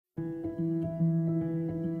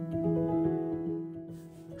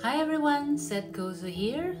everyone, Seth Gozo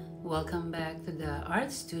here. Welcome back to the art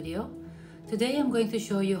studio. Today I'm going to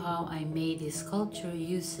show you how I made this sculpture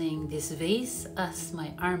using this vase as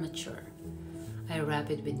my armature. I wrap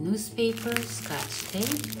it with newspaper, scotch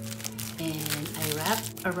tape, and I wrap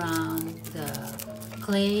around the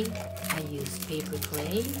clay. I use paper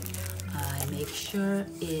clay. I make sure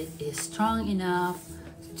it is strong enough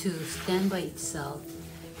to stand by itself,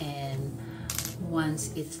 and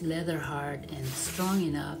once it's leather hard and strong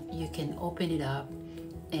enough, you can open it up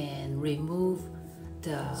and remove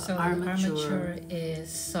the armature. The armature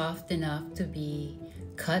is soft enough to be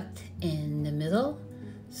cut in the middle.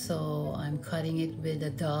 So I'm cutting it with a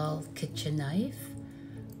dull kitchen knife.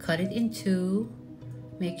 Cut it in two.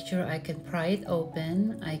 Make sure I can pry it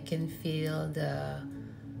open. I can feel the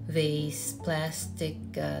vase plastic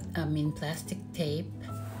tape,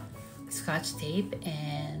 scotch tape,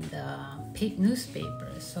 and newspaper.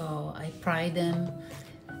 So I pry them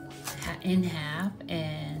in half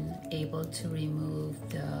and able to remove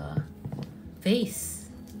the vase.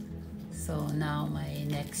 So now my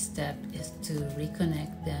next step is to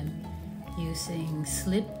reconnect them using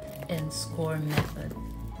slip and score method.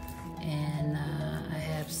 And I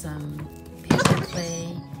have some paper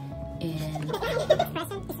clay in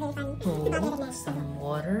a bowl, some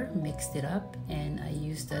water, mixed it up, and I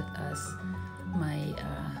use that as my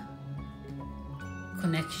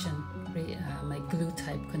connection, my glue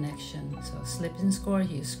type connection. So slip and score,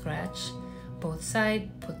 you scratch both sides,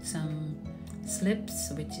 put some slips,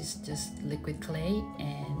 which is just liquid clay,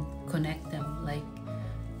 and connect them like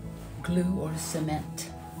glue or cement.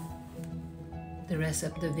 The rest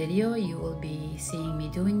of the video you will be seeing me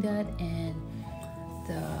doing that, and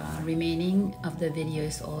the remaining of the video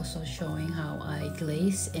is also showing how I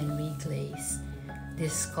glaze and reglaze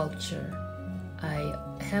this sculpture. I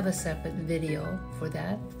have a separate video for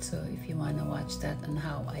that, so if you want to watch that on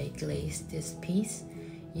how I glazed this piece,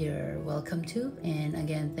 you're welcome to. And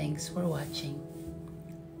again, thanks for watching.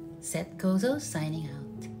 Seth Gozo signing out.